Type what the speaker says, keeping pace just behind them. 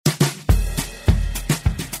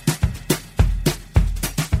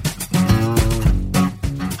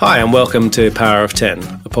Hi, and welcome to Power of 10,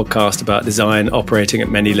 a podcast about design operating at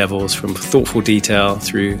many levels, from thoughtful detail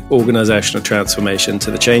through organisational transformation to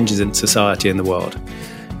the changes in society and the world.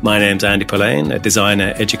 My name's Andy Pollane, a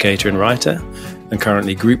designer, educator and writer, and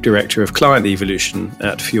currently Group Director of Client Evolution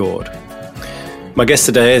at Fjord. My guest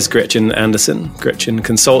today is Gretchen Anderson. Gretchen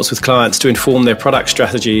consults with clients to inform their product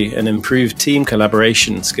strategy and improve team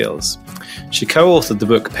collaboration skills. She co-authored the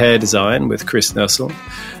book Pair Design with Chris Nussel,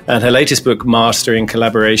 and her latest book, Mastering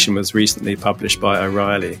Collaboration, was recently published by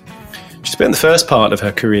O'Reilly. She spent the first part of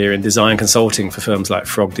her career in design consulting for firms like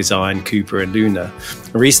Frog Design, Cooper and Luna.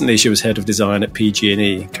 And recently she was head of design at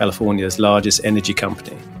PG&E, California's largest energy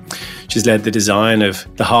company. She's led the design of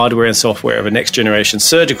the hardware and software of a next-generation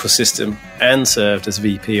surgical system and served as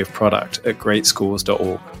VP of Product at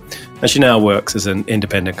greatschools.org. And she now works as an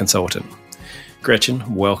independent consultant.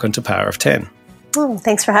 Gretchen, welcome to Power of 10. Oh,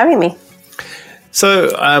 thanks for having me. So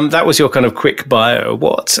that was your kind of quick bio.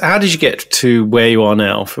 How did you get to where you are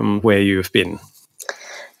now from where you have been?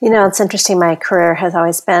 You know, it's interesting. My career has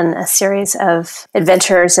always been a series of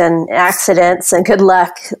adventures and accidents and good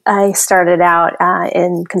luck. I started out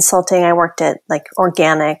in consulting. I worked at like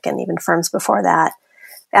organic and even firms before that.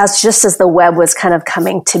 Just as the web was kind of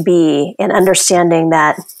coming to be, and understanding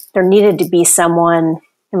that there needed to be someone,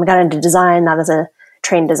 and we got into design, not as a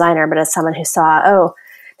trained designer, but as someone who saw,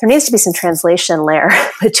 there needs to be some translation layer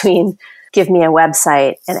between give me a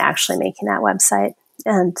website and actually making that website.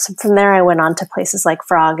 And so from there, I went on to places like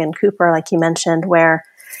Frog and Cooper, like you mentioned, where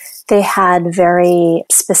they had very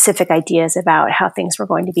specific ideas about how things were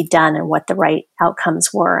going to be done and what the right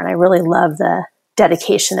outcomes were. And I really love the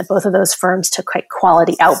dedication that both of those firms to quite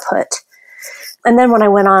quality output. And then when I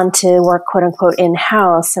went on to work, quote unquote,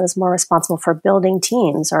 in-house, I was more responsible for building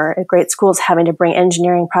teams, or at great schools having to bring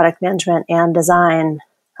engineering, product management, and design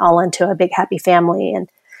all into a big happy family, and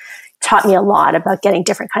taught me a lot about getting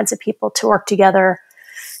different kinds of people to work together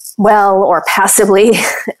well or passively.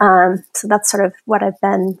 So that's sort of what I've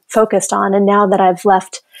been focused on. And now that I've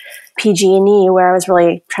left PG&E, where I was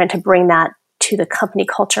really trying to bring that to the company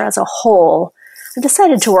culture as a whole, I've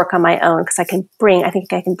decided to work on my own because I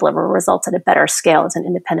think I can deliver results at a better scale as an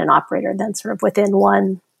independent operator than sort of within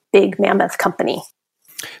one big mammoth company.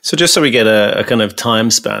 So just so we get a kind of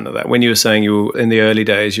time span of that, when you were saying in the early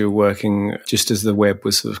days, you were working just as the web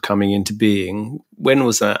was sort of coming into being, when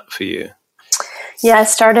was that for you? Yeah, I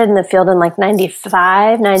started in the field in like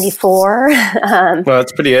 95, 94. Well,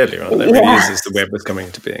 it's pretty early, right? That really is as the web was coming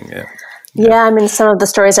into being, yeah. Yeah, I mean, some of the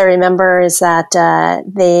stories I remember is that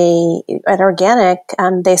at Organic,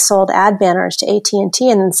 they sold ad banners to AT&T,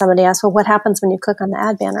 and then somebody asked, well, what happens when you click on the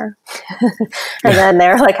ad banner? And then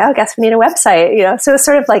they're like, I guess we need a website, So it's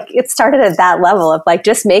sort of like, it started at that level of like,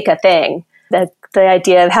 just make a thing. The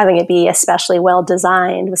idea of having it be especially well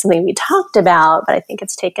designed was something we talked about, but I think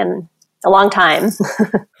it's taken a long time.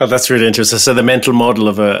 Oh, that's really interesting. So the mental model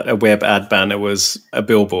of a web ad banner was a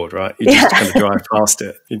billboard, right? You just kind of drive past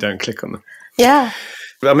it. You don't click on them. Yeah.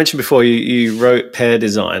 I mentioned before you wrote Pair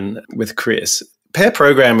Design with Chris. Pair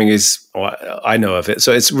programming I know of it,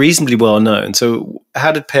 so it's reasonably well known. So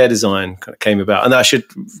how did Pair Design kind of came about? And I should,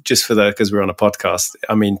 just for that, because we're on a podcast,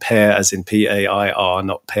 I mean pair as in P-A-I-R,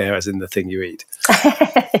 not pear as in the thing you eat.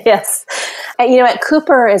 Yes. At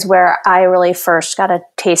Cooper is where I really first got a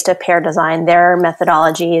taste of Pair Design. Their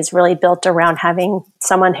methodology is really built around having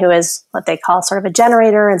someone who is what they call sort of a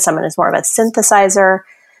generator and someone who's more of a synthesizer.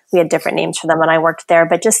 We had different names for them when I worked there,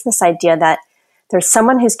 but just this idea that there's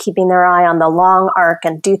someone who's keeping their eye on the long arc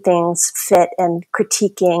and do things fit and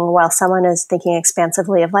critiquing, while someone is thinking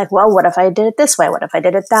expansively of like, well, what if I did it this way? What if I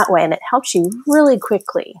did it that way? And it helps you really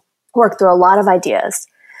quickly work through a lot of ideas.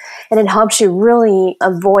 And it helps you really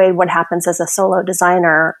avoid what happens as a solo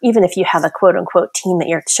designer, even if you have a quote unquote team that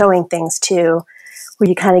you're showing things to, where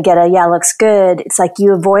you kind of get looks good. It's like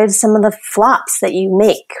you avoid some of the flops that you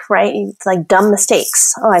make, right? It's like dumb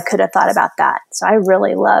mistakes. Oh, I could have thought about that. So I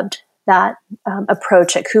really loved that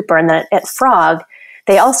approach at Cooper. And then at Frog,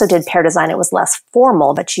 they also did pair design. It was less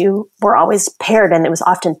formal, but you were always paired. And it was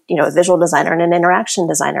often, a visual designer and an interaction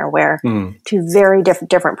designer, where two very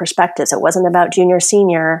different perspectives. It wasn't about junior,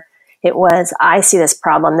 senior. It was, I see this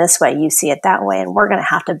problem this way, you see it that way, and we're going to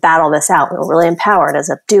have to battle this out. We're really empowered as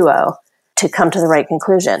a duo to come to the right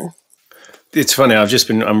conclusion. It's funny,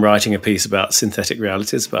 I'm writing a piece about synthetic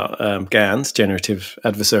realities, about GANs, generative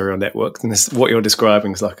adversarial networks, and what you're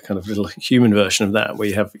describing is like a kind of little human version of that, where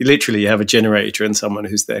you have a generator and someone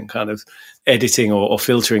who's then kind of editing or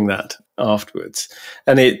filtering that afterwards.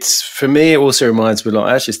 And for me, it also reminds me a lot.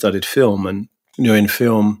 I actually studied film, and in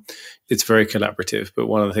film, it's very collaborative. But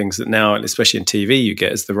one of the things that now, especially in TV, you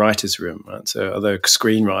get is the writer's room, right? So although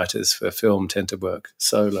screenwriters for film tend to work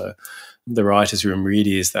solo, the writer's room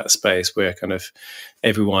really is that space where kind of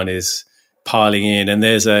everyone is piling in, and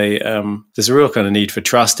there's a real kind of need for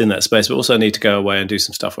trust in that space, but also a need to go away and do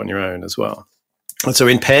some stuff on your own as well. And so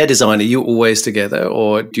in pair design, are you always together,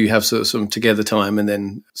 or do you have sort of some together time and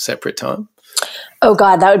then separate time? Oh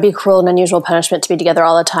God, that would be cruel and unusual punishment to be together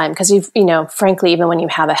all the time. Because frankly, even when you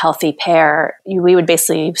have a healthy pair, we would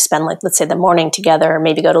basically spend, like, let's say the morning together,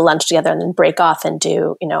 maybe go to lunch together and then break off and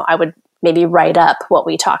do, I would maybe write up what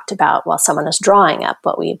we talked about while someone is drawing up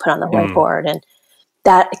what we put on the whiteboard. And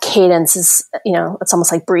that cadence is, it's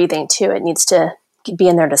almost like breathing too. It needs to be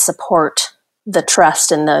in there to support the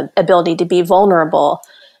trust and the ability to be vulnerable.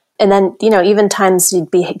 And then, even times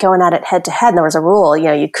you'd be going at it head to head, and there was a rule,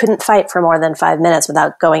 you couldn't fight for more than 5 minutes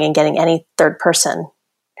without going and getting any third person,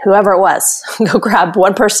 whoever it was, go grab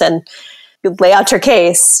one person, lay out your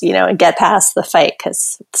case, and get past the fight,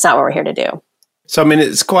 because it's not what we're here to do. So, I mean,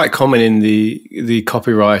 it's quite common in the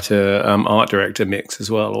copywriter, art director mix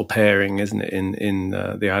as well, or pairing, isn't it, in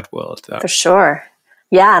the ad world? For sure.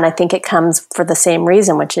 Yeah, and I think it comes for the same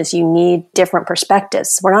reason, which is you need different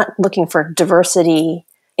perspectives. We're not looking for diversity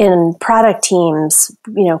in product teams,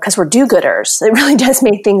 because we're do-gooders. It really does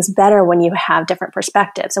make things better when you have different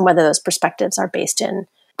perspectives, and whether those perspectives are based in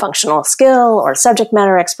functional skill or subject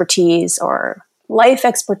matter expertise or life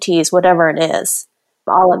expertise, whatever it is.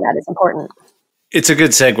 All of that is important. It's a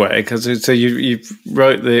good segue, because so you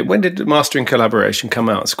wrote when did Mastering Collaboration come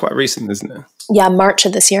out? It's quite recent, isn't it? Yeah, March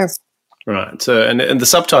of this year. Right. So, and the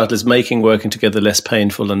subtitle is Making Working Together Less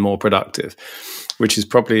Painful and More Productive, which is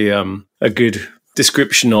probably a good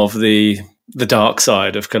description of the dark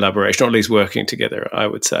side of collaboration, or at least working together, I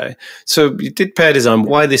would say. So you did pair design.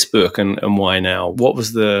 Why this book, and why now? What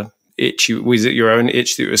was the itch? Was it your own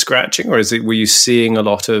itch that you were scratching, or were you seeing a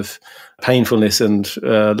lot of painfulness and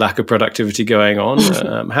lack of productivity going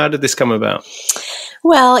on? How did this come about?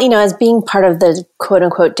 Well, as being part of the quote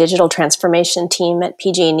unquote digital transformation team at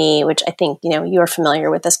PG&E, which I think, you're familiar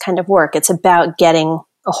with this kind of work, it's about getting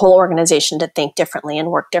a whole organization to think differently and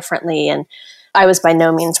work differently. And I was by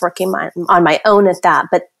no means working on my own at that.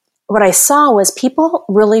 But what I saw was people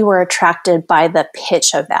really were attracted by the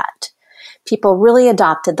pitch of that. People really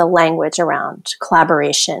adopted the language around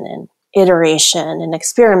collaboration and iteration and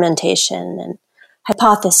experimentation and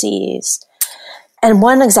hypotheses. And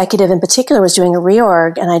one executive in particular was doing a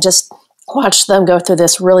reorg, and I just watched them go through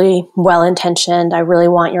this really well-intentioned, I really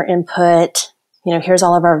want your input, here's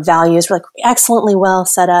all of our values, like excellently well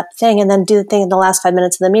set up thing, and then do the thing in the last 5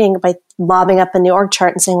 minutes of the meeting by lobbing up in the org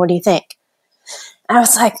chart and saying, what do you think? And I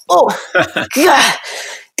was like, oh, God,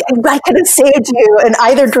 I could have saved you in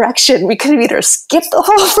either direction. We could have either skipped the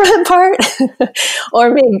whole front part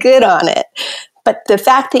or made good on it. But the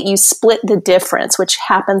fact that you split the difference, which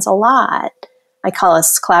happens a lot, I call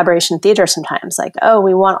us collaboration theater sometimes, like, oh,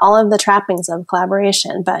 we want all of the trappings of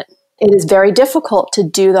collaboration, but it is very difficult to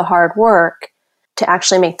do the hard work to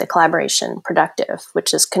actually make the collaboration productive,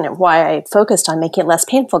 which is kind of why I focused on making it less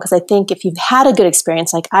painful. Because I think if you've had a good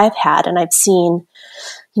experience like I've had, and I've seen,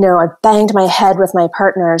 I've banged my head with my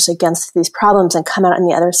partners against these problems and come out on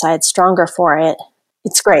the other side stronger for it,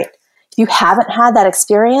 it's great. If you haven't had that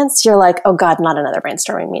experience, you're like, oh God, not another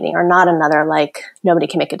brainstorming meeting, or not another, like, nobody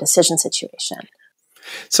can make a decision situation.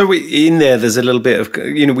 So there's a little bit of,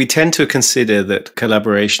 we tend to consider that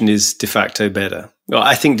collaboration is de facto better. Well,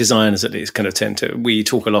 I think designers at least kind of we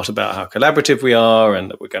talk a lot about how collaborative we are and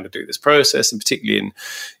that we're going to do this process, and particularly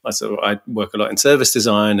I work a lot in service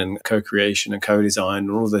design and co-creation and co-design,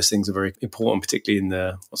 and all of those things are very important, particularly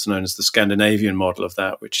in what's known as the Scandinavian model of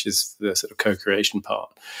that, which is the sort of co-creation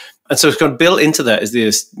part. And so it's kind of built into that is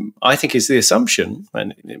the assumption,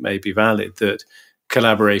 and it may be valid, that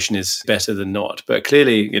collaboration is better than not. But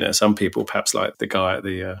clearly, some people, perhaps like the guy at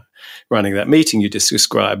the running that meeting you just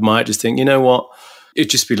described, might just think, what, it'd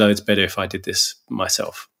just be loads better if I did this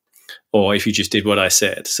myself, or if you just did what I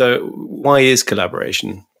said. So why is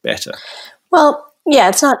collaboration better? Well, yeah,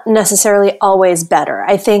 it's not necessarily always better.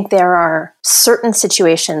 I think there are certain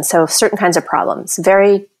situations, so certain kinds of problems,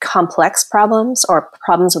 very complex problems or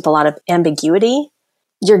problems with a lot of ambiguity,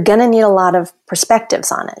 you're going to need a lot of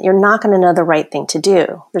perspectives on it. You're not going to know the right thing to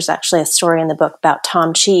do. There's actually a story in the book about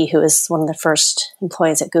Tom Chi, who was one of the first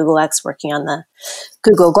employees at Google X working on the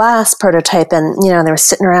Google Glass prototype. And, they were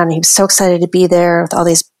sitting around and he was so excited to be there with all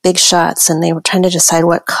these big shots. And they were trying to decide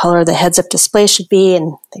what color the heads-up display should be.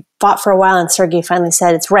 And they fought for a while. And Sergey finally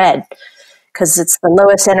said, it's red, because it's the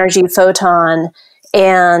lowest energy photon.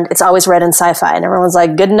 And it's always read in sci-fi. And everyone's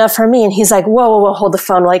like, good enough for me. And he's like, whoa, hold the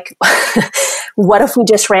phone. Like, what if we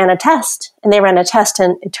just ran a test? And they ran a test,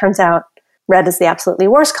 and it turns out red is the absolutely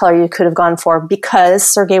worst color you could have gone for, because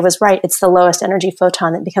Sergey was right. It's the lowest energy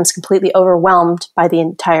photon that becomes completely overwhelmed by the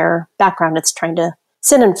entire background it's trying to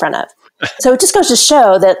sit in front of. So it just goes to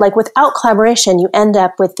show that, like, without collaboration, you end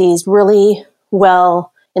up with these really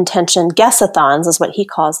well-intentioned guess-a-thons, is what he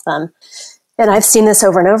calls them. And I've seen this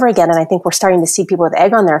over and over again, and I think we're starting to see people with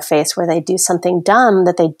egg on their face where they do something dumb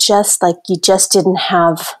that they just, like, you just didn't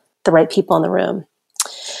have the right people in the room.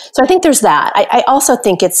 So I think there's that. I also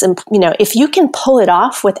think it's, if you can pull it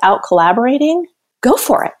off without collaborating, go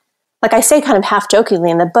for it. Like I say kind of half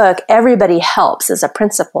jokingly in the book, everybody helps as a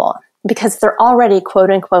principle because they're already, quote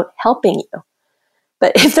unquote, helping you.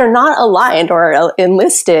 But if they're not aligned or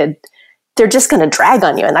enlisted, they're just going to drag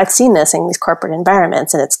on you. And I've seen this in these corporate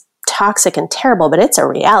environments, and it's toxic and terrible, but it's a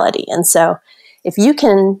reality. And so if you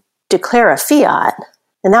can declare a fiat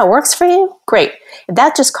and that works for you, great. If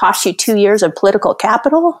that just costs you 2 years of political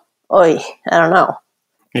capital, I don't know.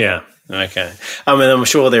 Yeah. Okay. I mean, I'm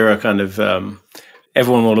sure there are kind of,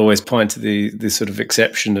 everyone will always point to the sort of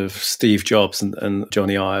exception of Steve Jobs and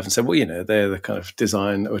Johnny Ive and say, well, they're the kind of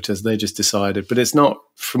design auteurs, they just decided. But it's not,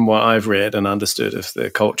 from what I've read and understood of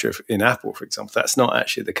the culture in Apple, for example, that's not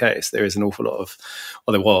actually the case. There is an awful lot of,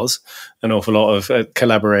 there was an awful lot of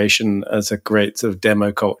collaboration as a great sort of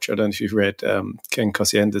demo culture. I don't know if you've read Ken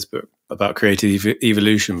Kosienda's book about creative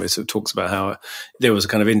evolution, which sort of talks about how there was a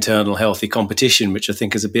kind of internal healthy competition, which I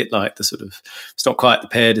think is a bit like the sort of, it's not quite the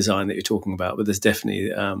pair design that you're talking about, but there's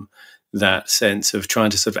definitely that sense of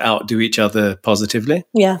trying to sort of outdo each other positively.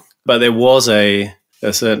 Yeah. But there was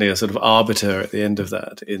certainly a sort of arbiter at the end of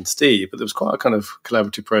that in Steve, but there was quite a kind of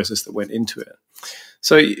collaborative process that went into it.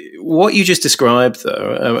 So what you just described,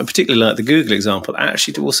 though, particularly like the Google example,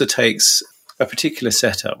 actually also takes a particular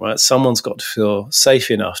setup, right? Someone's got to feel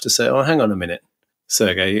safe enough to say, oh, hang on a minute,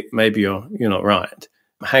 Sergey, maybe you're not right.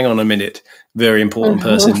 Hang on a minute, very important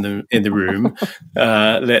person in the room.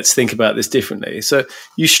 Let's think about this differently. So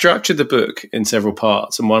you structured the book in several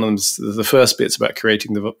parts, and one of the first bit's about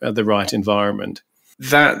creating the right environment.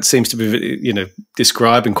 That seems to be,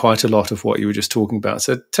 describing quite a lot of what you were just talking about.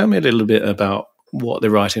 So tell me a little bit about what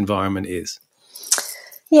the right environment is.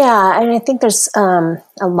 Yeah, I think there's a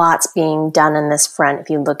lot's being done in this front. If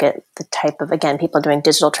you look at the type of, again, people doing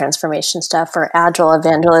digital transformation stuff or agile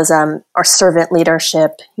evangelism or servant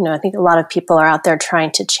leadership, I think a lot of people are out there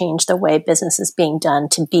trying to change the way business is being done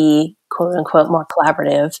to be, quote unquote, more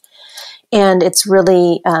collaborative. And it's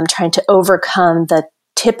really trying to overcome the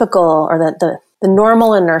typical or the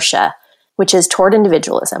normal inertia, which is toward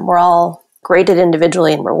individualism. We're all graded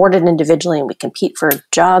individually and rewarded individually, and we compete for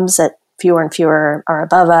jobs that fewer and fewer are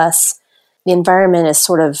above us. The environment is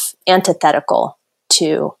sort of antithetical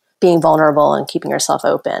to being vulnerable and keeping yourself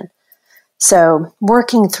open. So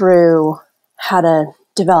working through how to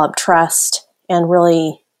develop trust and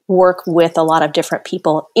really work with a lot of different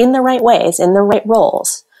people in the right ways, in the right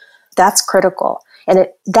roles, that's critical. And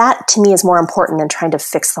that to me is more important than trying to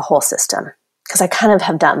fix the whole system, because I kind of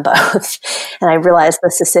have done both. And I realized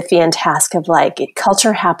the Sisyphean task of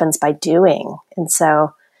culture happens by doing. And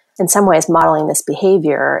so in some ways modeling this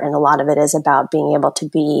behavior, and a lot of it is about being able to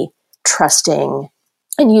be trusting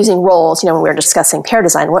and using roles. When we were discussing pair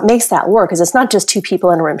design, what makes that work is it's not just two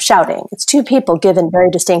people in a room shouting. It's two people given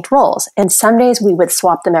very distinct roles. And some days we would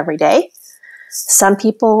swap them every day. Some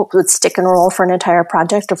people would stick in a role for an entire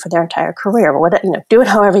project or for their entire career. But do it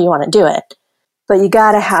however you want to do it. But you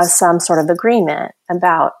got to have some sort of agreement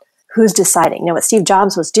about who's deciding. What Steve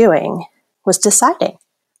Jobs was doing was deciding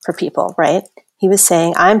for people, right? He was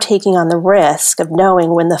saying, I'm taking on the risk of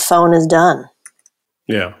knowing when the phone is done.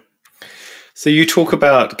 Yeah. So you talk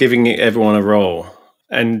about giving everyone a role.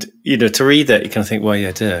 And, to read that, you kind of think, well, yeah,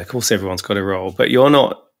 of course everyone's got a role. But you're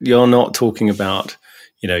not talking about,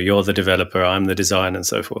 you're the developer, I'm the designer and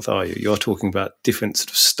so forth, are you? You're talking about different sort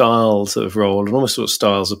of styles of role and almost sort of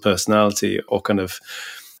styles of personality or kind of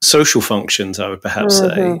social functions, I would perhaps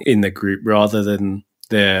say, in the group rather than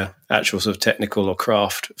their actual sort of technical or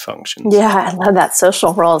craft functions. Yeah, I love that.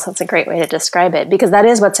 Social roles. That's a great way to describe it, because that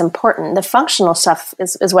is what's important. The functional stuff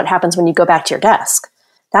is what happens when you go back to your desk.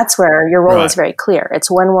 That's where your role is very clear.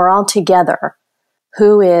 It's when we're all together,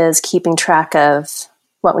 who is keeping track of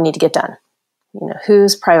what we need to get done?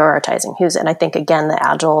 Who's prioritizing? And I think, again, the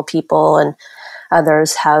agile people and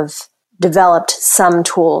others have developed some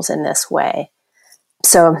tools in this way.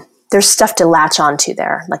 So there's stuff to latch onto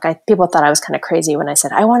there. People thought I was kind of crazy when I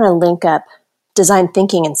said, I want to link up design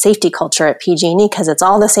thinking and safety culture at PG&E because it's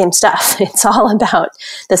all the same stuff. It's all about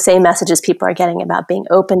the same messages people are getting about being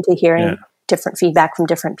open to hearing different feedback from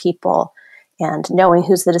different people, and knowing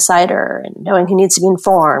who's the decider and knowing who needs to be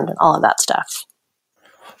informed and all of that stuff.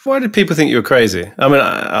 Why did people think you were crazy? I mean,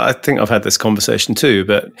 I think I've had this conversation too,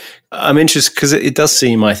 but I'm interested because it does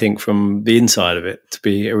seem, I think, from the inside of it to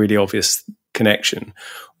be a really obvious connection.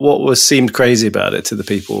 What seemed crazy about it to the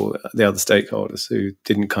people, the other stakeholders who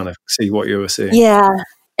didn't kind of see what you were seeing? Yeah.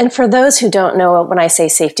 And for those who don't know, when I say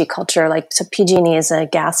safety culture, so PG&E is a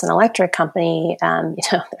gas and electric company.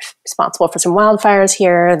 They're responsible for some wildfires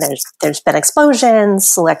here. There's been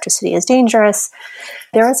explosions. Electricity is dangerous.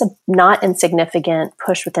 There is a not insignificant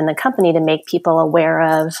push within the company to make people aware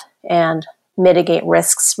of and mitigate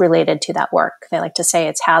risks related to that work. They like to say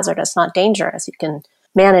it's hazardous, not dangerous. You can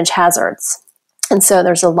manage hazards. And so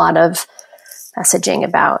there's a lot of messaging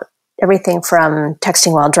about everything from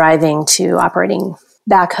texting while driving to operating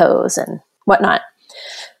backhoes and whatnot.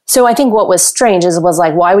 So I think what was strange was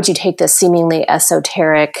like, why would you take this seemingly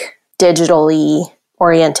esoteric, digitally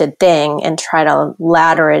oriented thing and try to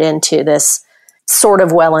ladder it into this sort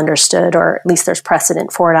of well understood, or at least there's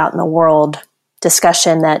precedent for it out in the world,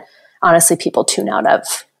 discussion that honestly people tune out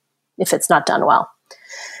of if it's not done well.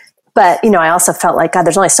 But, I also felt like, God,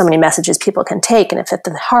 there's only so many messages people can take. And if at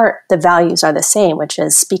the heart, the values are the same, which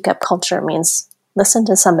is speak up culture means listen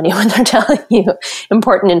to somebody when they're telling you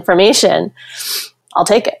important information, I'll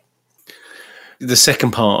take it. The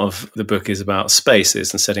second part of the book is about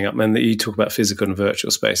spaces and setting up, and you talk about physical and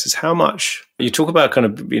virtual spaces. How much, you talk about kind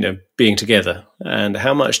of, being together, and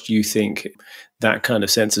how much do you think that kind of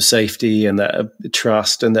sense of safety and that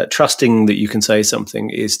trust and that trusting that you can say something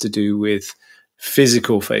is to do with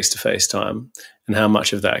physical face-to-face time, and how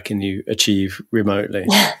much of that can you achieve remotely?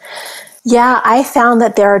 Yeah, I found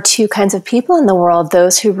that there are two kinds of people in the world,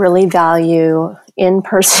 those who really value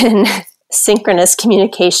in-person synchronous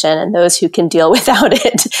communication and those who can deal without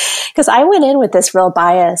it. Because I went in with this real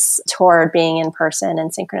bias toward being in person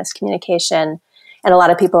and synchronous communication. And a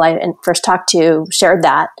lot of people I first talked to shared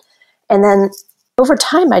that. And then over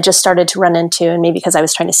time, I just started to run into, and maybe because I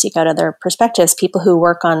was trying to seek out other perspectives, people who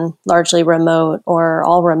work on largely remote or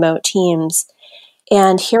all remote teams,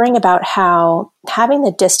 and hearing about how having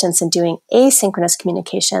the distance and doing asynchronous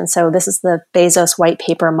communication, so this is the Bezos white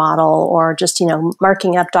paper model, or just,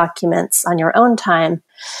 marking up documents on your own time,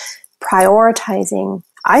 prioritizing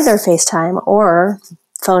either FaceTime or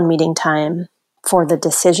phone meeting time for the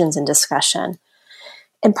decisions and discussion.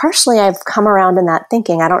 And partially I've come around in that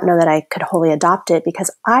thinking. I don't know that I could wholly adopt it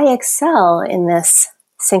because I excel in this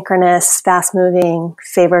synchronous, fast-moving,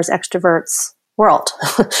 favors extroverts world.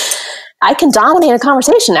 I can dominate a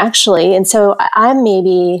conversation, actually. And so I'm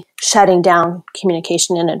maybe shutting down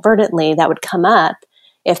communication inadvertently that would come up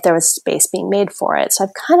if there was space being made for it. So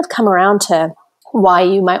I've kind of come around to why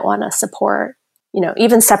you might want to support,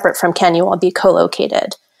 even separate from can you all be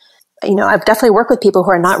co-located. I've definitely worked with people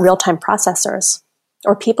who are not real-time processors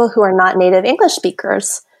or people who are not native English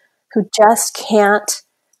speakers who just can't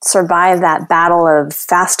survive that battle of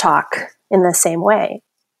fast talk in the same way.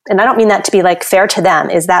 And I don't mean that to be like fair to them.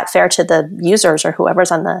 Is that fair to the users or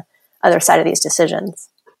whoever's on the other side of these decisions?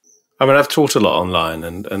 I mean, I've taught a lot online,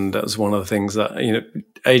 and that was one of the things that,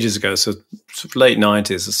 ages ago, so sort of late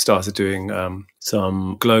 90s, I started doing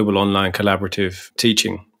some global online collaborative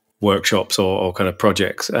teaching workshops or kind of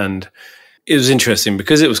projects. And it was interesting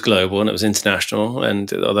because it was global and it was international.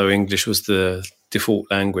 And although English was the default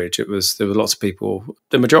language, there were lots of people,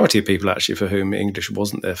 the majority of people actually, for whom English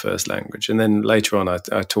wasn't their first language. And then later on,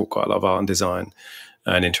 I taught quite a lot of art and design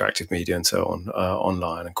and interactive media and so on,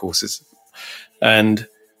 online and courses. And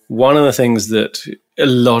one of the things that a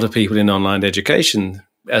lot of people in online education,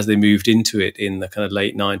 as they moved into it in the kind of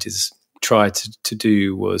late 90s, tried to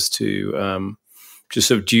do was to just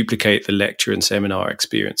sort of duplicate the lecture and seminar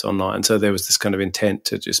experience online. So there was this kind of intent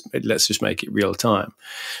to let's just make it real time.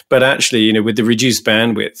 But actually, with the reduced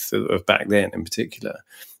bandwidth of back then in particular,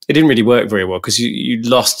 it didn't really work very well because you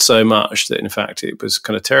lost so much that in fact it was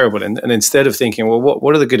kind of terrible. And instead of thinking, well,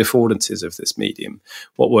 what are the good affordances of this medium?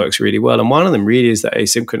 What works really well? And one of them really is that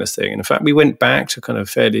asynchronous thing. And in fact, we went back to kind of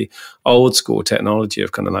fairly old school technology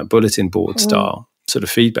of kind of like bulletin board style sort of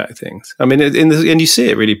feedback things. I mean, and you see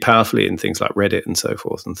it really powerfully in things like Reddit and so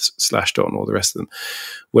forth and Slashdot and all the rest of them,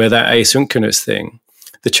 where that asynchronous thing,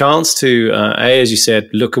 the chance to, as you said,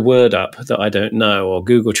 look a word up that I don't know, or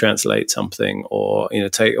Google Translate something, or,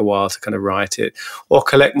 take a while to kind of write it, or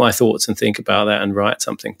collect my thoughts and think about that and write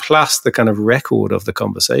something, plus the kind of record of the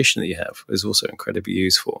conversation that you have is also incredibly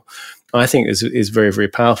useful. I think is very, very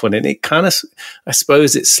powerful. And it kind of, I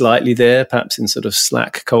suppose it's slightly there, perhaps in sort of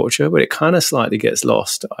Slack culture, but it kind of slightly gets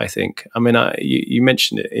lost, I think. I mean, you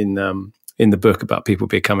mentioned it in in the book about people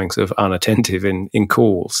becoming sort of unattentive in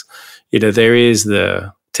calls. There is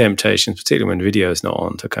the temptation, particularly when video is not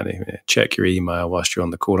on, to kind of check your email whilst you're on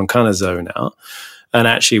the call and kind of zone out. And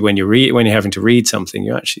actually, when you're having to read something,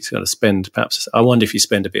 you actually sort of spend, perhaps, I wonder if you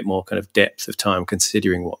spend a bit more kind of depth of time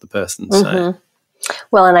considering what the person's saying.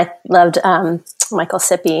 Well, and I loved Michael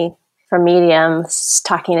Sippy from Medium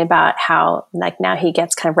talking about how, like, now he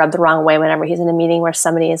gets kind of rubbed the wrong way whenever he's in a meeting where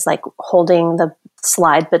somebody is like holding the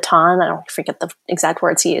slide baton. I don't forget the exact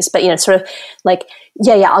words he used, but sort of like,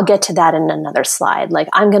 yeah, I'll get to that in another slide. Like,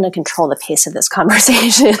 I'm going to control the pace of this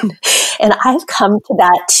conversation. And I've come to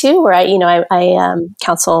that too, where I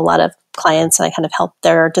counsel a lot of clients and I kind of help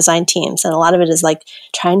their design teams. And a lot of it is like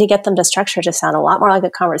trying to get them to structure to sound a lot more like a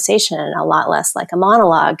conversation and a lot less like a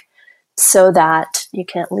monologue, so that you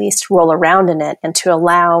can at least roll around in it and to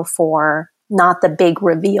allow for not the big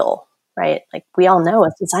reveal, right? Like, we all know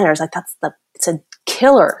as designers, like, it's a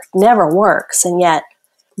killer, never works. And yet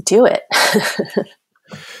do it.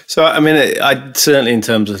 So, I mean, I certainly, in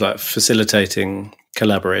terms of like facilitating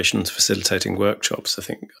collaborations, facilitating workshops, I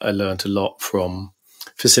think I learned a lot from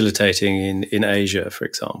facilitating in Asia, for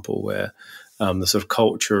example, where the sort of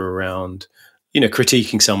culture around,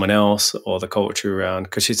 critiquing someone else, or the culture around,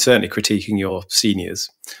 because it's certainly critiquing your seniors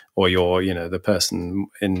or your, the person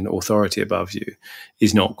in authority above you,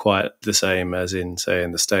 is not quite the same as in, say,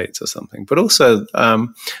 in the States or something. But also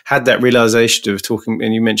had that realization of talking,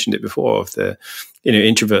 and you mentioned it before, of the,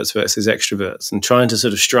 introverts versus extroverts, and trying to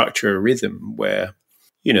sort of structure a rhythm where,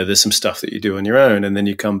 there's some stuff that you do on your own, and then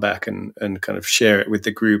you come back and kind of share it with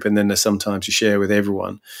the group, and then there's sometimes you share with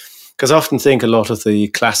everyone. Because I often think a lot of the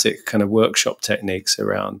classic kind of workshop techniques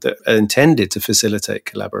around that are intended to facilitate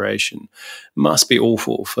collaboration must be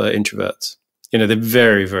awful for introverts. They're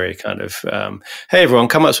very, very kind of, hey, everyone,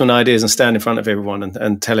 come up with some ideas and stand in front of everyone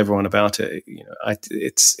and tell everyone about it.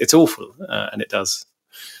 It's awful, and it does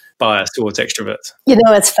bias towards extroverts.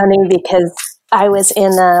 It's funny because I was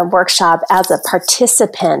in a workshop as a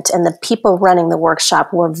participant, and the people running the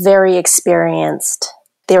workshop were very experienced.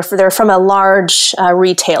 They're from a large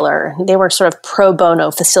retailer. They were sort of pro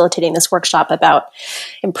bono facilitating this workshop about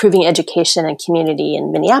improving education and community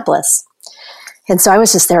in Minneapolis. And so I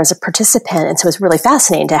was just there as a participant. And so it was really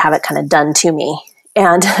fascinating to have it kind of done to me.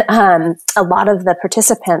 And a lot of the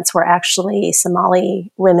participants were actually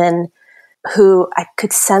Somali women who I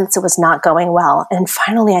could sense it was not going well. And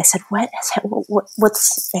finally I said,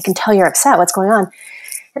 what's, I can tell you're upset. What's going on?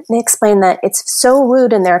 And they explained that it's so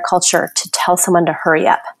rude in their culture to tell someone to hurry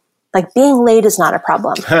up. Like, being late is not a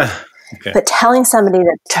problem. Okay. But telling somebody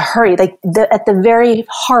to hurry, like at the very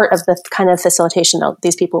heart of the kind of facilitation that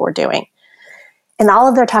these people were doing. And all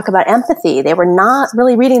of their talk about empathy, they were not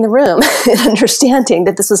really reading the room and understanding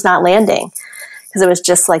that this was not landing, because it was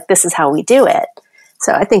just like, this is how we do it.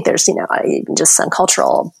 So I think there's, even just some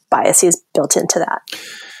cultural biases built into that.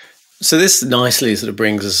 So this nicely sort of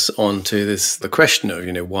brings us on to the question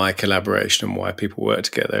of, why collaboration and why people work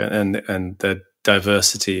together, and the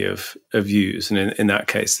diversity of views. And in that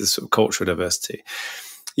case, the sort of cultural diversity.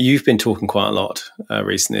 You've been talking quite a lot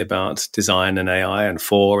recently about design and AI, and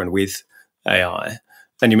for and with AI.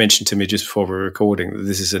 And you mentioned to me just before we were recording that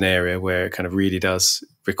this is an area where it kind of really does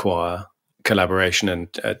require collaboration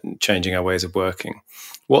and changing our ways of working.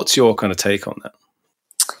 What's your kind of take on that?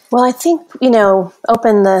 Well, I think,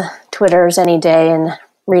 open the Twitters any day and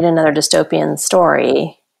read another dystopian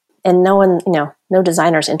story, and no one, no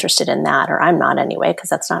designer's interested in that, or I'm not anyway, because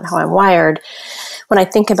that's not how I'm wired. When I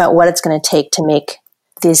think about what it's going to take to make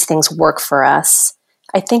these things work for us,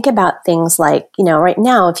 I think about things like, right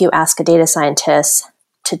now, if you ask a data scientist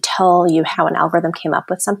to tell you how an algorithm came up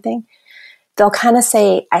with something, they'll kind of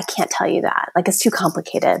say, I can't tell you that. Like, it's too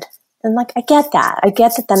complicated. And like, I get that. I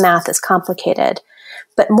get that the math is complicated.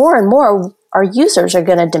 But more and more, our users are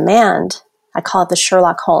going to demand, I call it the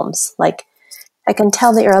Sherlock Holmes. Like, I can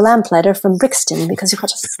tell that you're a lamplighter from Brixton because you've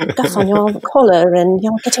got a scuff on your collar and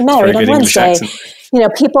you're getting married on Wednesday.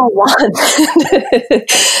 People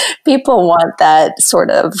want that sort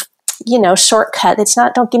of, shortcut. It's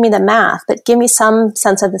not, don't give me the math, but give me some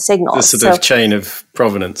sense of the signals. The sort of chain of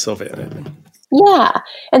provenance of it. Yeah.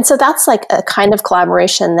 And so that's like a kind of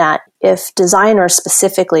collaboration that if designers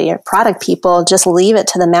specifically or product people just leave it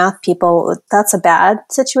to the math people, that's a bad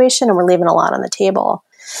situation, and we're leaving a lot on the table.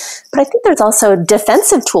 But I think there's also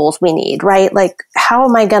defensive tools we need, right? Like, how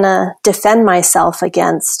am I going to defend myself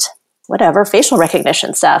against whatever facial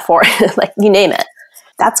recognition stuff, or like, you name it?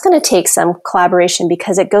 That's going to take some collaboration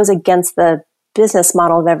because it goes against the business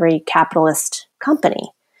model of every capitalist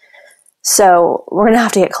company. So we're going to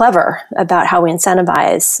have to get clever about how we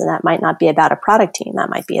incentivize. And that might not be about a product team.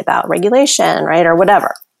 That might be about regulation, right? Or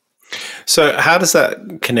whatever. So how does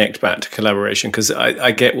that connect back to collaboration? Because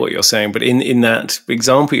I get what you're saying, but in that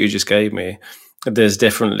example you just gave me, there's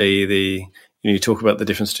definitely you talk about the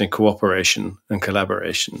difference between cooperation and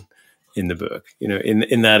collaboration in the book.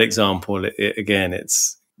 In that example, again,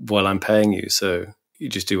 it's, well, I'm paying you, so you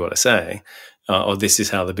just do what I say, or this is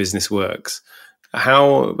how the business works.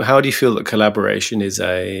 How do you feel that collaboration is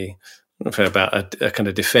about a kind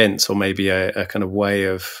of defense, or maybe a kind of way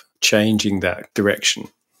of changing that direction?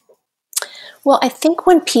 Well, I think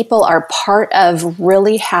when people are part of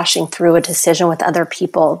really hashing through a decision with other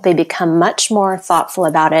people, they become much more thoughtful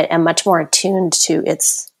about it and much more attuned to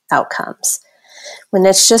its outcomes. When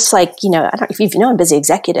it's just like, I don't know if you've known busy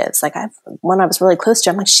executives, like one I was really close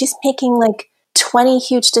to, I'm like, she's making like 20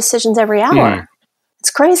 huge decisions every hour.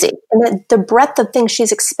 It's crazy. And the breadth of things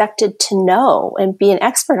she's expected to know and be an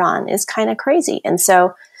expert on is kind of crazy. And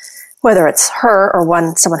so whether it's her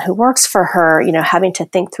or someone who works for her, having to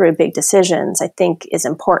think through big decisions, I think is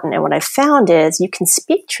important. And what I found is you can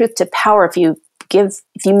speak truth to power if you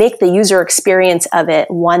make the user experience of it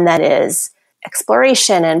one that is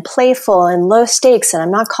exploration and playful and low stakes, and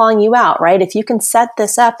I'm not calling you out, right? If you can set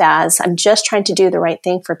this up as, I'm just trying to do the right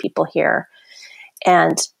thing for people here,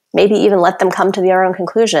 and maybe even let them come to their own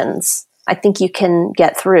conclusions, I think you can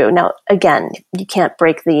get through. Now, again, you can't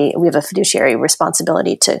we have a fiduciary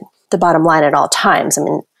responsibility to the bottom line at all times. I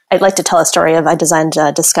mean, I'd like to tell a story I designed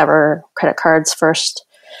Discover Credit Card's first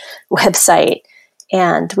website,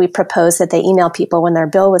 and we proposed that they email people when their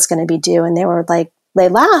bill was going to be due, and they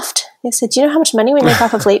laughed. They said, "Do you know how much money we make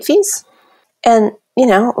off of late fees?" And,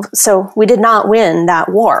 so we did not win that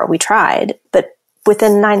war. We tried, but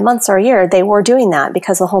within 9 months or a year, they were doing that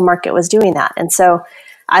because the whole market was doing that. And so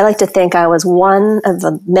I like to think I was one of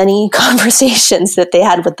the many conversations that they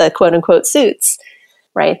had with the quote unquote suits,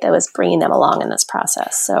 right? That was bringing them along in this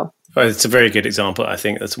process. So it's a very good example. I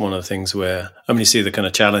think that's one of the things where, you see the kind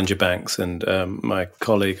of challenger banks, and my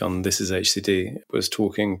colleague on This Is HCD was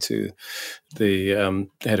talking to the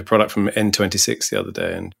head of product from N26 the other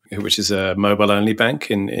day, and which is a mobile-only bank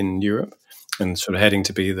in Europe, and sort of heading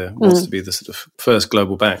to be wants to be the sort of first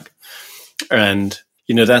global bank. And,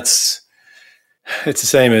 it's the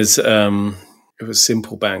same as it was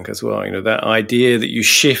Simple Bank as well. That idea that you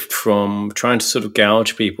shift from trying to sort of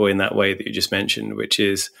gouge people in that way that you just mentioned, which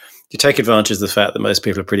is you take advantage of the fact that most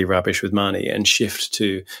people are pretty rubbish with money, and shift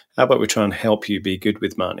to, how about we try and help you be good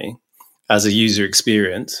with money as a user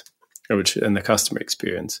experience and the customer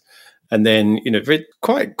experience. And then, it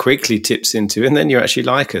quite quickly tips into, and then you actually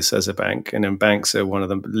like us as a bank. And then banks are one of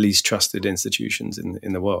the least trusted institutions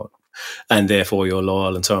in the world. And therefore you're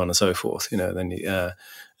loyal, and so on and so forth.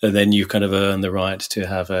 Then you kind of earn the right to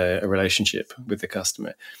have a relationship with the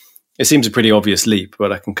customer. It seems a pretty obvious leap,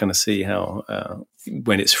 but I can kind of see how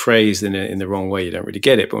when it's phrased in the wrong way, you don't really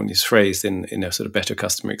get it. But when it's phrased in a sort of better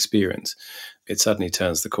customer experience, it suddenly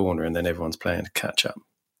turns the corner, and then everyone's playing to catch up.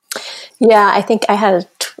 Yeah, I think I had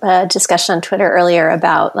a discussion on Twitter earlier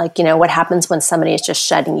about what happens when somebody is just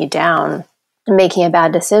shutting you down and making a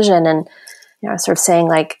bad decision. And, I was sort of saying,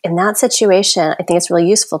 in that situation, I think it's really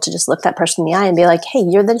useful to just look that person in the eye and be like, hey,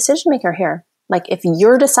 you're the decision maker here. If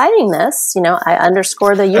you're deciding this, I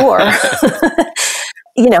underscore the you're,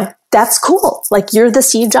 that's cool. You're the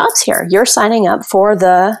Steve Jobs here. You're signing up for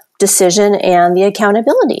the decision and the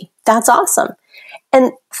accountability. That's awesome.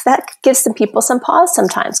 And that gives some people some pause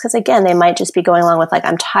sometimes, because again, they might just be going along with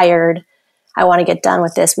I'm tired. I want to get done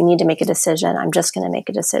with this. We need to make a decision. I'm just going to make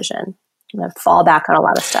a decision. I'm going to fall back on a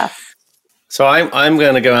lot of stuff. So I'm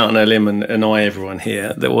going to go out on a limb and annoy everyone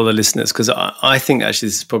here, all the listeners, because I think actually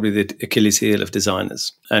this is probably the Achilles heel of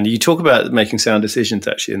designers. And you talk about making sound decisions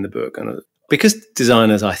actually in the book. And because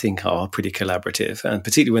designers, I think, are pretty collaborative, and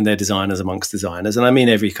particularly when they're designers amongst designers, and I mean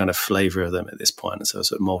every kind of flavor of them at this point, so a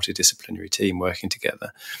sort of multidisciplinary team working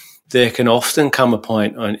together, there can often come a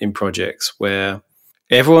point in projects where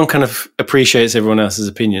everyone kind of appreciates everyone else's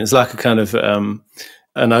opinion. It's like a kind of an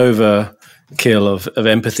overkill of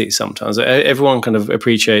empathy sometimes. Everyone kind of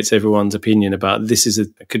appreciates everyone's opinion about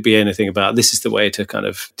it could be anything about this is the way to kind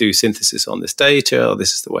of do synthesis on this data, or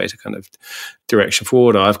this is the way to kind of direction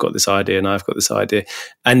forward, or I've got this idea and I've got this idea.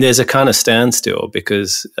 And there's a kind of standstill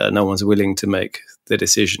because no one's willing to make the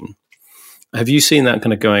decision. Have you seen that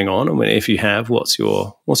kind of going on? And if you have, what's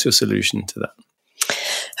your solution to that?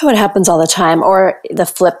 Oh, it happens all the time. Or the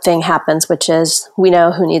flip thing happens, which is we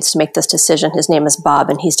know who needs to make this decision. His name is Bob,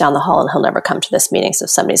 and he's down the hall, and he'll never come to this meeting. So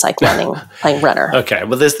somebody's playing runner. Okay,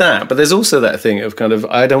 well, there's that. But there's also that thing of kind of,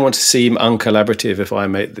 I don't want to seem uncollaborative if I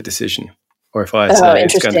make the decision, or if I say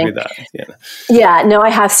it's going to be that. Yeah, no, I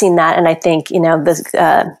have seen that. And I think,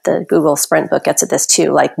 the Google Sprint book gets at this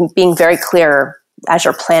too, being very clear as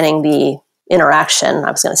you're planning the interaction,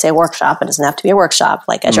 I was going to say workshop, it doesn't have to be a workshop.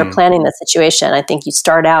 Like as you're planning the situation, I think you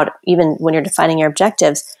start out, even when you're defining your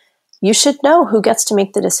objectives, you should know who gets to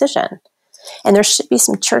make the decision. And there should be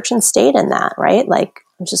some church and state in that, right? Like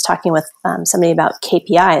I was just talking with somebody about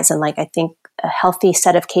KPIs, and like I think a healthy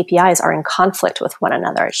set of KPIs are in conflict with one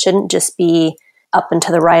another. It shouldn't just be up and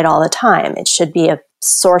to the right all the time. It should be a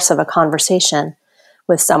source of a conversation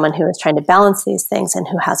with someone who is trying to balance these things and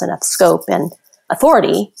who has enough scope and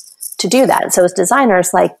authority to do that. And so as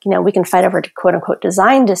designers, like, we can fight over quote unquote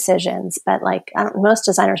design decisions, but like most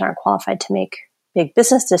designers aren't qualified to make big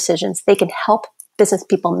business decisions. They can help business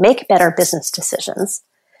people make better business decisions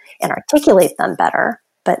and articulate them better.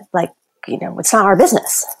 But like, it's not our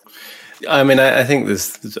business. I mean, I think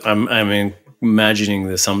I'm imagining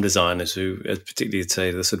there's some designers who, particularly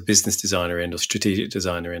say the sort of business designer end or strategic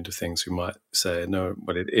designer end of things, who might say, no,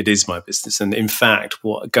 well, it is my business. And in fact,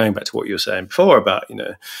 going back to what you were saying before about,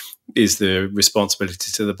 is the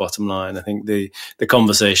responsibility to the bottom line. I think the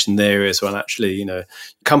conversation there is, well, actually,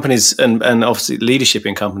 companies and obviously leadership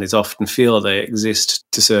in companies often feel they exist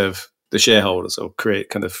to serve the shareholders or create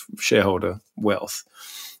kind of shareholder wealth.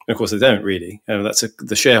 And of course, they don't really.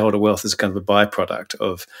 The shareholder wealth is kind of a byproduct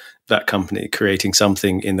of that company creating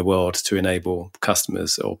something in the world to enable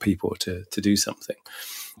customers or people to do something.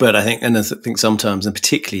 But I think sometimes, and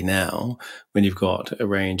particularly now, when you've got a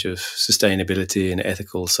range of sustainability and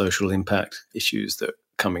ethical social impact issues that are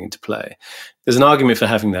coming into play, there's an argument for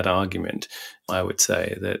having that argument. I would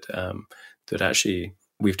say that actually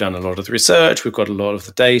we've done a lot of the research, we've got a lot of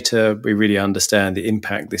the data, we really understand the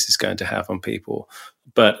impact this is going to have on people.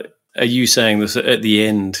 But are you saying that at the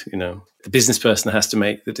end, the business person has to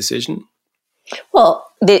make the decision? Well,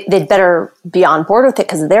 they'd better be on board with it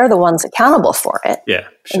because they're the ones accountable for it. Yeah,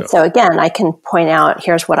 sure. And so again, I can point out,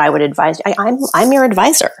 here's what I would advise. I'm your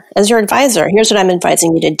advisor. As your advisor, here's what I'm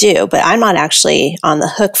advising you to do. But I'm not actually on the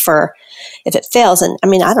hook for if it fails. And I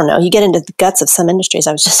mean, I don't know. You get into the guts of some industries.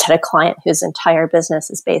 I was just at a client whose entire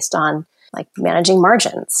business is based on like managing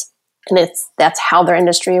margins. And that's how their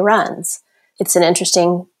industry runs. It's an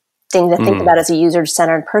interesting thing to think about as a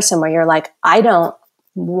user-centered person where you're like, I don't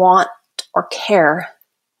want or care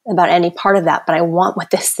about any part of that, but I want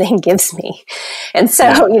what this thing gives me. And so,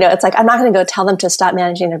 it's like, I'm not going to go tell them to stop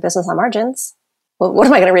managing their business on margins. Well, what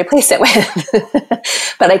am I going to replace it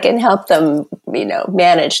with? But I can help them,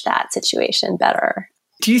 manage that situation better.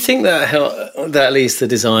 Do you think that at least the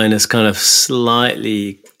designers kind of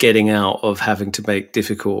slightly getting out of having to make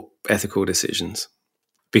difficult ethical decisions?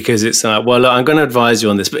 Because it's like, well, look, I'm going to advise you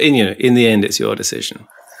on this, but in the end, it's your decision.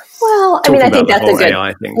 Well, I mean, I think that's a good,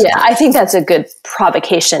 I think that's a good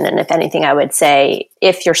provocation. And if anything, I would say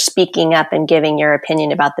if you're speaking up and giving your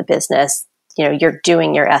opinion about the business, you're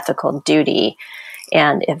doing your ethical duty.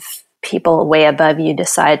 And if people way above you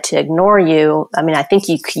decide to ignore you, I mean, I think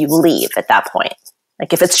you leave at that point.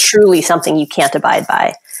 Like if it's truly something you can't abide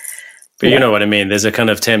by. But you know what I mean? There's a kind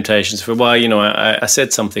of temptations for, well, I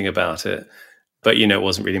said something about it. But, it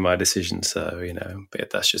wasn't really my decision. So, but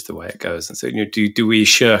that's just the way it goes. And so, do we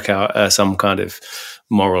shirk out some kind of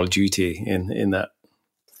moral duty in that?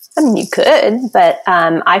 I mean, you could, but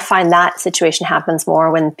I find that situation happens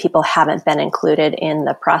more when people haven't been included in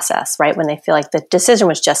the process, right? When they feel like the decision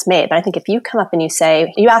was just made. But I think if you come up and you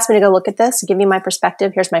say, you asked me to go look at this, give me my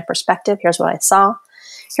perspective. Here's my perspective. Here's what I saw.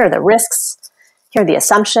 Here are the risks. Here are the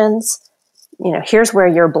assumptions. Here's where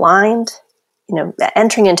you're blind.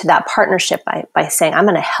 Entering into that partnership by saying, I'm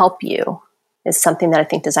going to help you is something that I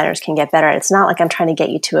think designers can get better at. It's not like I'm trying to get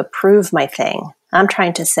you to approve my thing. I'm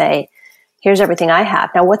trying to say, here's everything I have.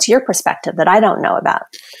 Now, what's your perspective that I don't know about?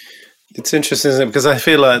 It's interesting, isn't it? Because I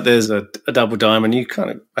feel like there's a double diamond.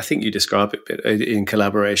 I think you describe it a bit in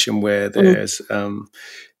collaboration where there's,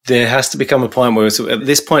 there has to become a point where at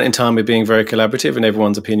this point in time we're being very collaborative and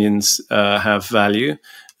everyone's opinions have value.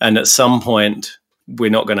 And at some point,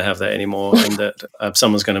 we're not going to have that anymore, and that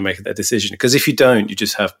someone's going to make that decision. Because if you don't, you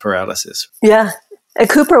just have paralysis. Yeah. At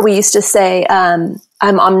Cooper, we used to say, I'm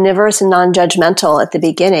omnivorous and non-judgmental at the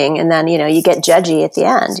beginning, and then, you get judgy at the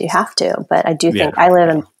end. You have to. But I do think I live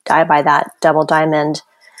and die by that double diamond,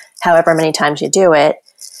 however many times you do it.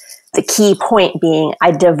 The key point being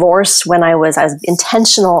I divorced when I was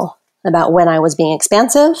intentional about when I was being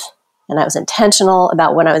expansive, and I was intentional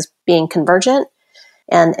about when I was being convergent,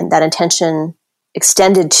 and that intention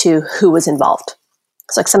extended to who was involved.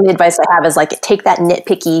 So like some of the advice I have is like, take that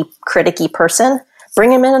nitpicky, criticky person, bring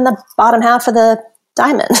them in the bottom half of the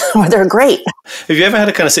diamond where they're great. Have you ever had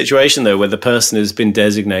a kind of situation though, where the person has been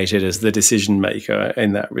designated as the decision maker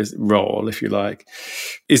in that role, if you like?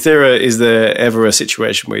 Is there ever a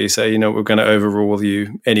situation where you say, we're going to overrule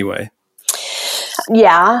you anyway?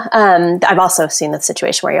 Yeah. I've also seen the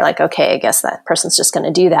situation where you're like, okay, I guess that person's just going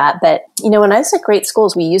to do that. But, when I was at great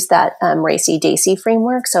schools, we used that RACI-DAISY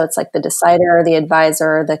framework. So it's like the decider, the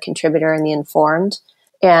advisor, the contributor, and the informed.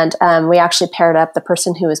 And we actually paired up the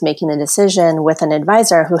person who was making the decision with an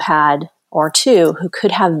advisor who had, or two, who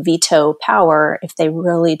could have veto power if they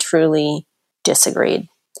really, truly disagreed.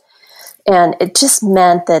 And it just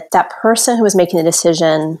meant that that person who was making the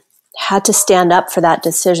decision had to stand up for that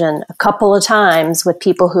decision a couple of times with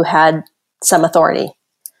people who had some authority.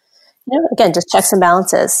 Again, just checks and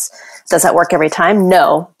balances. Does that work every time?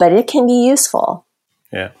 No, but it can be useful.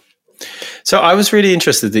 Yeah. So I was really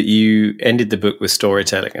interested that you ended the book with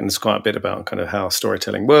storytelling, and it's quite a bit about kind of how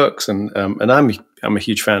storytelling works. And I'm a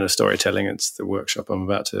huge fan of storytelling. It's the workshop I'm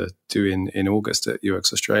about to do in August at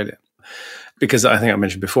UX Australia. Because I think I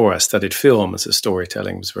mentioned before, I studied film, so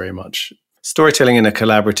storytelling was very much storytelling in a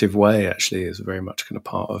collaborative way. Actually, is very much kind of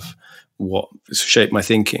part of what shaped my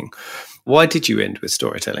thinking. Why did you end with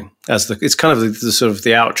storytelling? It's kind of the sort of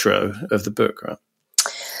the outro of the book, right?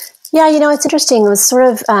 Yeah, it's interesting. It was sort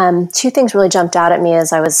of two things really jumped out at me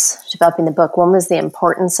as I was developing the book. One was the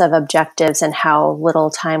importance of objectives and how little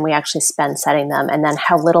time we actually spend setting them, and then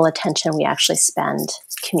how little attention we actually spend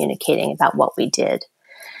communicating about what we did.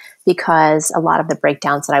 Because a lot of the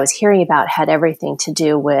breakdowns that I was hearing about had everything to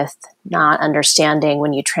do with not understanding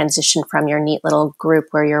when you transition from your neat little group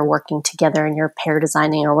where you're working together and you're pair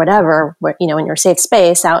designing or whatever, in your safe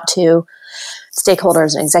space, out to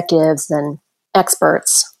stakeholders and executives and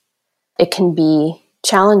experts. It can be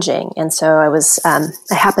challenging. And so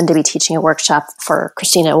I happened to be teaching a workshop for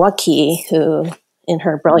Christina Waki, who in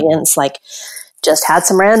her brilliance, just had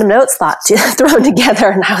some random notes thrown together.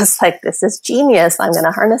 And I was like, this is genius. I'm going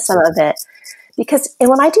to harness some of it. Because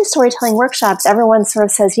when I do storytelling workshops, everyone sort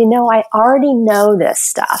of says, I already know this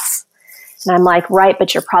stuff. And I'm like, right,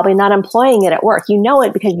 but you're probably not employing it at work. You know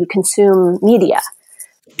it because you consume media.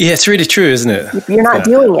 Yeah, it's really true, isn't it? You're not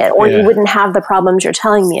doing it, or you wouldn't have the problems you're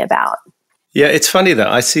telling me about. Yeah, it's funny that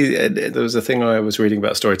I see, there was a thing I was reading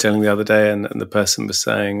about storytelling the other day, and the person was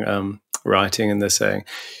saying, writing, and they're saying,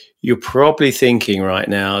 you're probably thinking right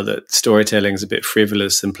now that storytelling is a bit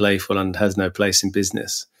frivolous and playful and has no place in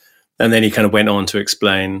business. And then he kind of went on to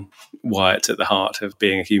explain why it's at the heart of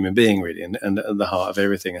being a human being, really, and at the heart of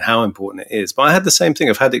everything and how important it is. But I had the same thing.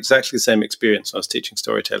 I've had exactly the same experience. I was teaching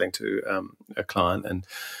storytelling to a client, and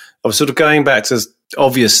I was sort of going back to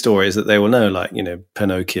obvious stories that they will know, like,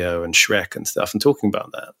 Pinocchio and Shrek and stuff, and talking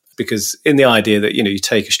about that. Because in the idea that, you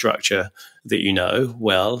take a structure that you know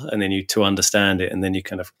well, and then to understand it, and then you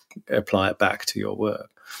kind of apply it back to your work.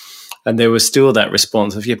 And there was still that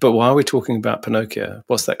response of, but why are we talking about Pinocchio?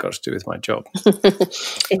 What's that got to do with my job?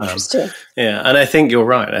 Interesting. And I think you're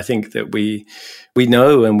right. I think that we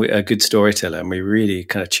know and we're a good storyteller, and we really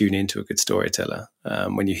kind of tune into a good storyteller.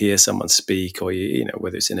 When you hear someone speak, or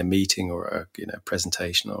whether it's in a meeting or a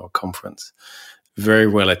presentation or a conference, very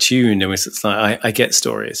well attuned. And it's like, I get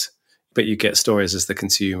stories, but you get stories as the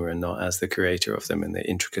consumer and not as the creator of them and the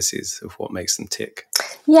intricacies of what makes them tick.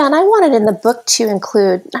 Yeah, and I wanted in the book to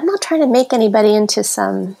include, I'm not trying to make anybody into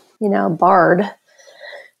some, bard.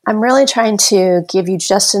 I'm really trying to give you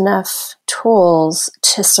just enough tools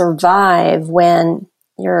to survive when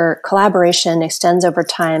your collaboration extends over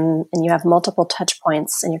time and you have multiple touch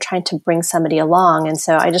points and you're trying to bring somebody along. And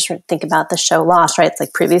so I just think about the show Lost, right? It's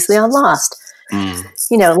like previously on Lost.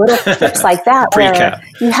 Little tips like that where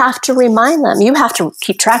you have to remind them. You have to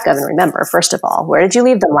keep track of and remember, first of all, where did you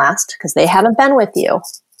leave them last? Because they haven't been with you.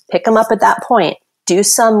 Pick them up at that point. Do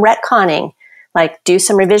some retconning, do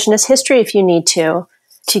some revisionist history if you need to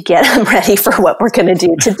get them ready for what we're going to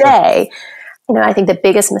do today. I think the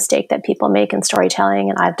biggest mistake that people make in storytelling,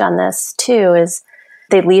 and I've done this too, is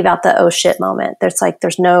they leave out the oh shit moment.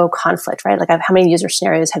 There's no conflict, right? How many user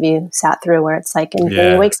scenarios have you sat through where it's like, and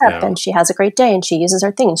Amy wakes up and she has a great day and she uses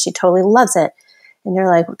her thing and she totally loves it. And you're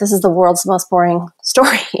like, this is the world's most boring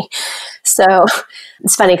story. So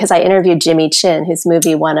it's funny because I interviewed Jimmy Chin, whose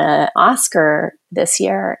movie won an Oscar this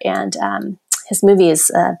year. And his movie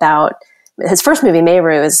is about, his first movie,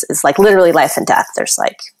 Meru, is literally life and death. There's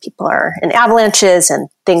people are in avalanches and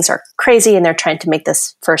things are crazy and they're trying to make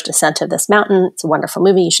this first ascent of this mountain. It's a wonderful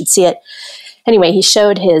movie. You should see it. Anyway, he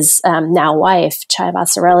showed his now wife, Chaya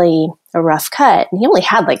Bassarelli, a rough cut. And he only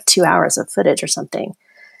had 2 hours of footage or something,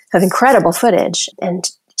 of incredible footage. And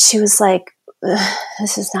she was like,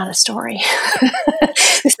 this is not a story.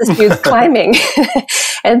 This is smooth climbing.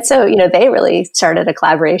 And so, they really started a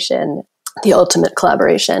collaboration, the ultimate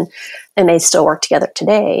collaboration. And they still work together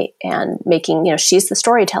today and making, she's the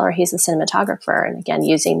storyteller, he's the cinematographer. And again,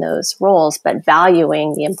 using those roles, but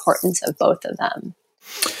valuing the importance of both of them.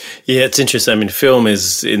 Yeah, it's interesting. I mean, film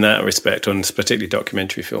is, in that respect, on particularly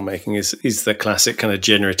documentary filmmaking, is the classic kind of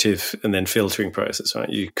generative and then filtering process, right?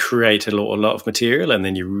 You create a lot of material and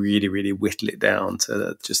then you really, really whittle it down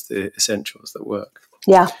to just the essentials that work.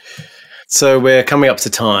 Yeah. So we're coming up to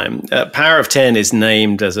time. Power of 10 is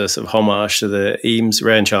named as a sort of homage to the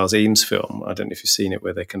Ray and Charles Eames film. I don't know if you've seen it,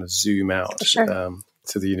 where they kind of zoom out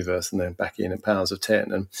to the universe and then back in at powers of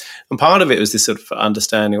 10. And part of it was this sort of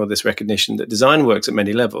understanding or this recognition that design works at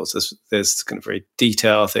many levels. There's kind of very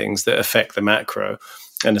detailed things that affect the macro,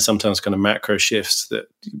 and there's sometimes kind of macro shifts that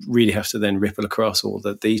really have to then ripple across all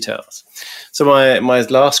the details. So my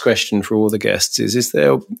last question for all the guests is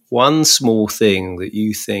there one small thing that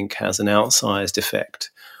you think has an outsized effect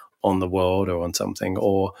on the world or on something,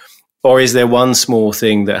 or is there one small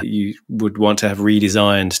thing that you would want to have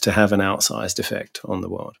redesigned to have an outsized effect on the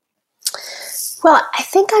world? Well, I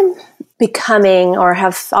think I'm becoming, or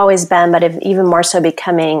have always been, but even more so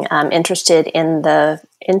becoming interested in the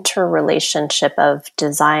interrelationship of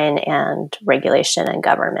design and regulation and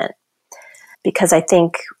government. Because I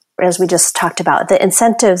think, as we just talked about, the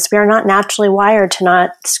incentives, we are not naturally wired to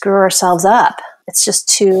not screw ourselves up. It's just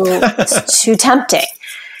too tempting.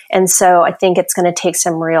 And so I think it's going to take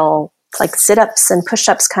some real like sit-ups and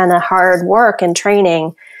push-ups kind of hard work and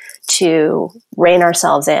training to rein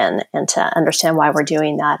ourselves in and to understand why we're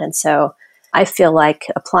doing that. And so I feel like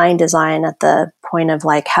applying design at the point of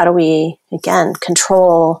like, how do we, again,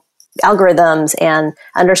 control algorithms and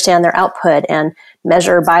understand their output and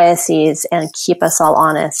measure biases and keep us all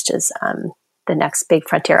honest is the next big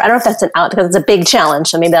frontier. I don't know if that's because it's a big challenge.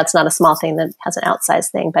 So maybe that's not a small thing that has an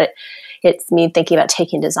outsized thing, but it's me thinking about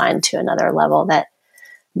taking design to another level that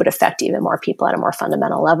would affect even more people at a more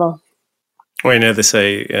fundamental level. Well, they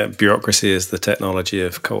say bureaucracy is the technology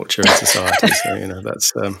of culture and society.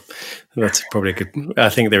 So, that's probably good. I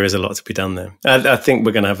think there is a lot to be done there. I think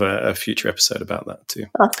we're going to have a future episode about that too.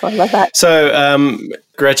 Oh, I love that. So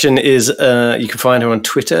Gretchen is, you can find her on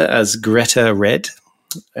Twitter as Greta Red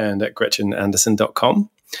and at GretchenAnderson.com.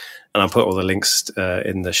 And I'll put all the links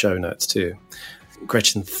in the show notes too.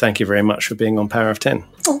 Gretchen, thank you very much for being on Power of 10.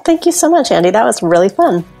 Oh, thank you so much, Andy. That was really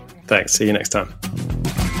fun. Thanks. See you next time.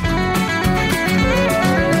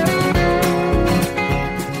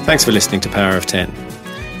 Thanks for listening to Power of 10.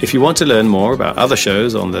 If you want to learn more about other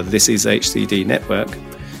shows on the This Is HCD network,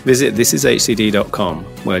 visit thisishcd.com,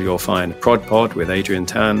 where you'll find ProdPod with Adrian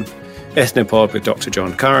Tan, Ethnopod with Dr.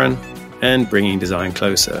 John Curran, and Bringing Design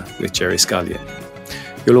Closer with Jerry Scullion.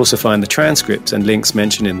 You'll also find the transcripts and links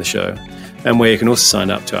mentioned in the show, and where you can also sign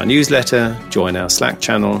up to our newsletter, join our Slack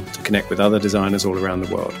channel to connect with other designers all around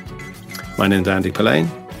the world. My name's Andy Polaine.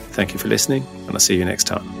 Thank you for listening, and I'll see you next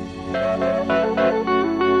time.